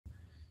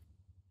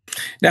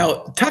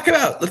Now, let's talk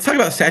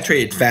about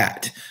saturated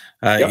fat.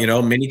 Yep. You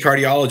know, many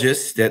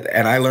cardiologists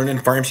and I learned in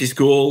pharmacy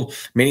school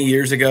many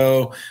years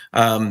ago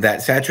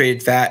that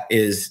saturated fat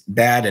is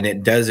bad and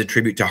it does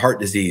attribute to heart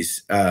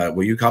disease.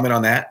 Will you comment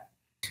on that?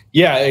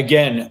 Yeah,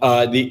 again,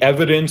 the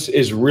evidence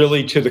is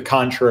really to the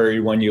contrary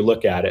when you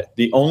look at it.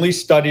 The only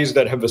studies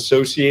that have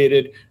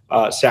associated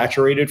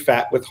saturated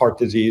fat with heart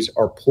disease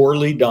are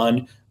poorly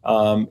done,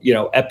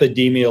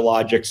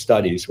 epidemiologic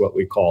studies, what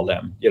we call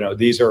them.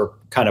 These are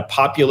kind of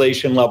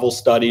population level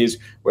studies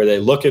where they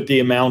look at the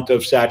amount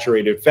of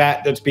saturated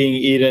fat that's being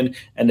eaten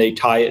and they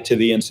tie it to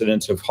the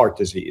incidence of heart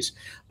disease.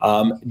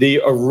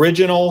 The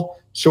original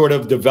sort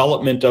of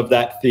development of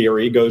that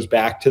theory goes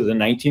back to the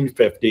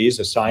 1950s,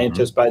 a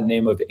scientist by the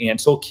name of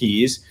Ancel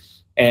Keys.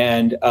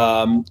 And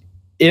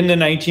in the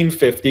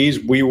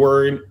 1950s, we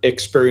were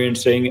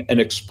experiencing an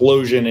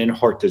explosion in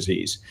heart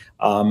disease.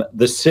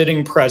 The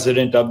sitting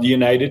president of the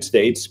United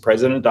States,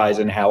 President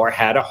Eisenhower,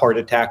 had a heart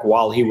attack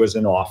while he was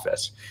in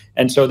office.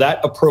 And so that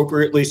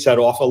appropriately set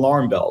off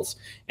alarm bells.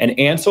 And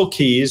Ancel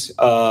Keys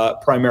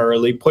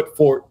primarily put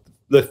forth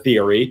the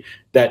theory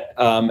that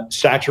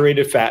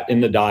saturated fat in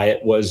the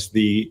diet was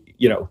the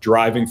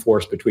driving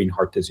force between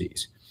heart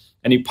disease.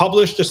 And he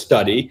published a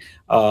study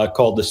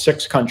called the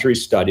 6-country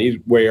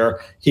study, where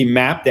he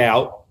mapped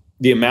out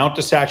the amount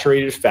of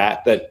saturated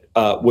fat that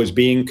was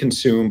being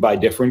consumed by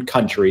different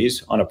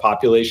countries on a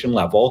population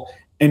level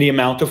and the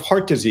amount of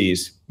heart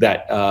disease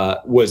that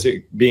was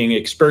being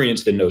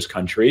experienced in those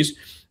countries.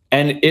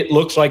 And it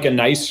looks like a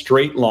nice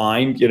straight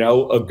line,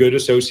 a good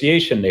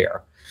association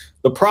there.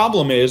 The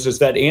problem is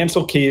that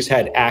Ancel Keys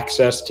had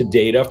access to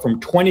data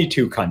from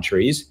 22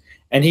 countries,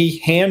 and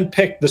he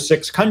handpicked the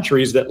 6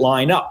 countries that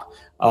line up,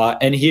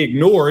 and he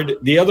ignored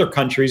the other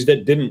countries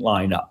that didn't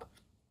line up.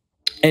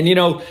 And,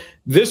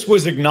 this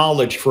was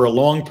acknowledged for a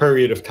long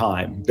period of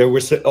time. There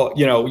was,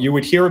 you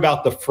would hear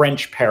about the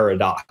French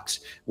paradox,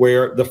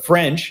 where the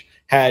French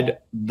had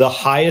the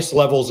highest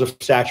levels of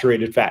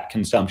saturated fat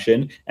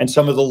consumption and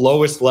some of the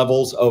lowest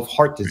levels of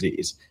heart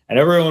disease. And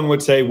everyone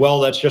would say, well,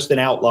 that's just an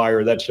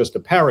outlier. That's just a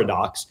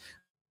paradox.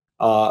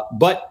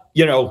 But,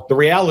 the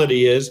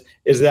reality is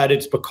that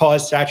it's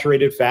because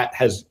saturated fat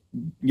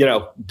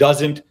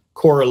doesn't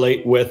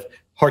correlate with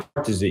heart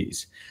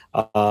disease.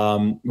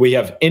 We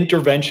have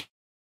intervention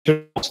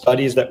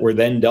studies that were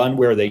then done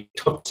where they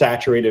took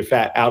saturated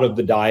fat out of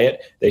the diet.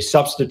 They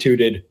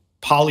substituted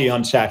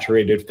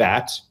polyunsaturated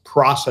fats,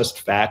 processed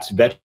fats,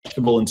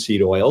 vegetable and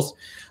seed oils.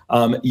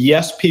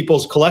 Yes,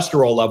 people's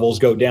cholesterol levels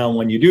go down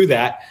when you do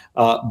that,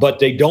 but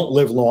they don't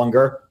live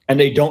longer and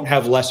they don't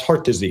have less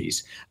heart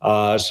disease.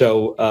 And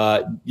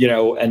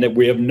that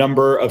we have a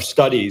number of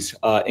studies,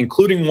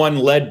 including one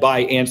led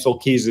by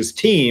Ancel Keys'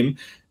 team,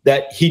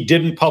 that he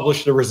didn't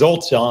publish the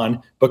results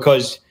on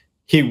because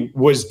he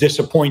was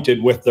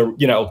disappointed with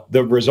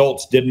the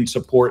results didn't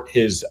support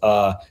his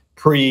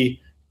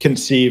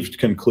preconceived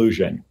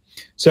conclusion.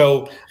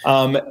 So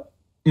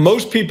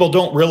most people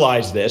don't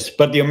realize this,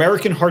 but the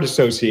American Heart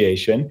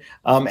Association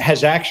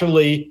has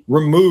actually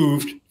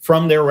removed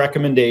from their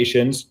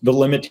recommendations the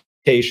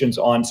limitations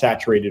on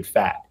saturated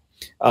fat.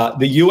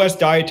 The U.S.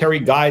 dietary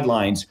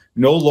guidelines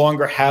no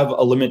longer have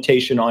a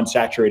limitation on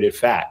saturated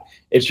fat.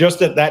 It's just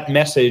that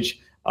message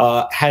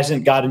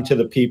hasn't gotten to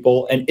the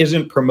people and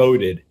isn't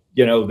promoted.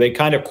 They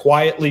kind of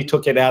quietly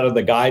took it out of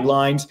the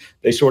guidelines.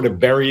 They sort of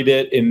buried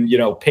it in,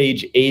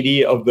 page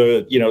 80 of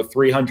the,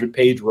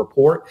 300-page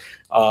report.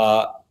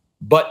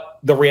 But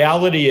the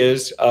reality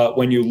is,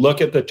 when you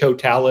look at the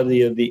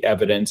totality of the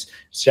evidence,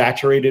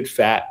 saturated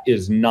fat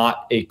is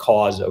not a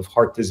cause of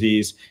heart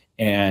disease.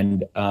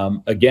 And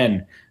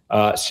again,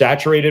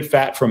 saturated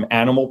fat from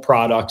animal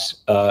products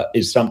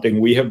is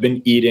something we have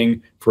been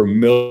eating for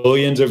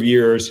millions of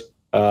years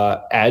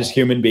as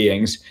human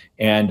beings,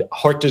 and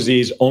heart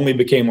disease only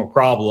became a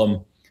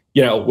problem,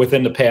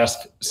 within the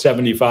past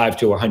 75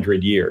 to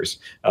 100 years.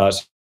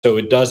 So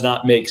it does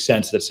not make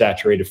sense that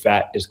saturated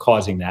fat is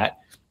causing that.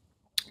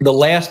 The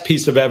last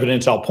piece of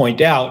evidence I'll point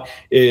out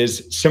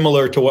is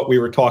similar to what we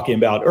were talking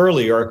about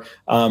earlier.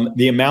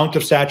 The amount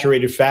of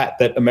saturated fat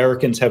that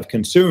Americans have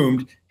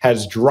consumed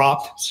has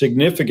dropped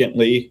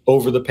significantly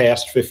over the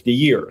past 50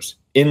 years.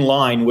 In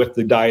line with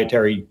the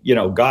dietary,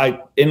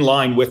 in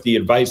line with the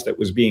advice that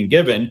was being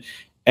given.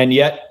 And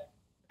yet,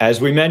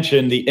 as we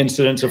mentioned, the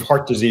incidence of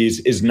heart disease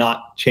is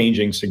not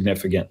changing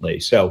significantly.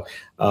 So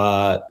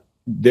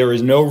there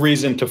is no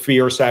reason to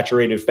fear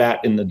saturated fat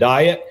in the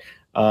diet.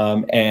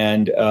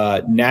 And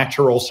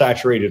natural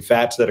saturated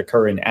fats that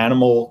occur in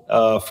animal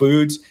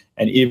foods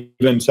and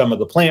even some of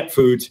the plant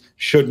foods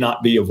should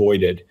not be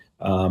avoided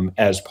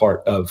as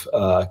part of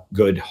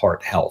good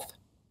heart health.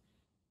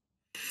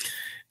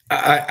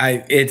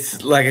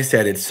 It's like I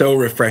said, it's so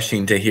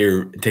refreshing to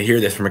hear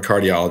this from a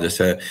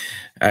cardiologist.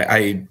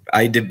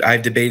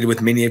 I've debated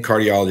with many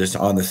cardiologists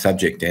on the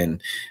subject,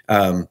 and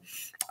I've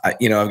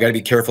got to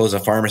be careful as a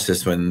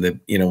pharmacist when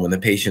the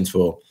patients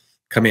will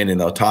come in and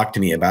they'll talk to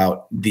me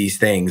about these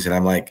things, and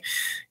I'm like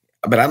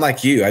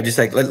you. I just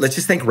let's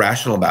just think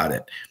rational about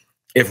it.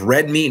 If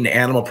red meat and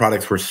animal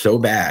products were so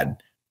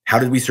bad, how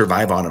did we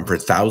survive on them for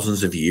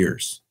thousands of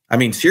years? I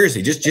mean,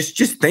 seriously,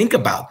 just think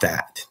about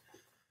that.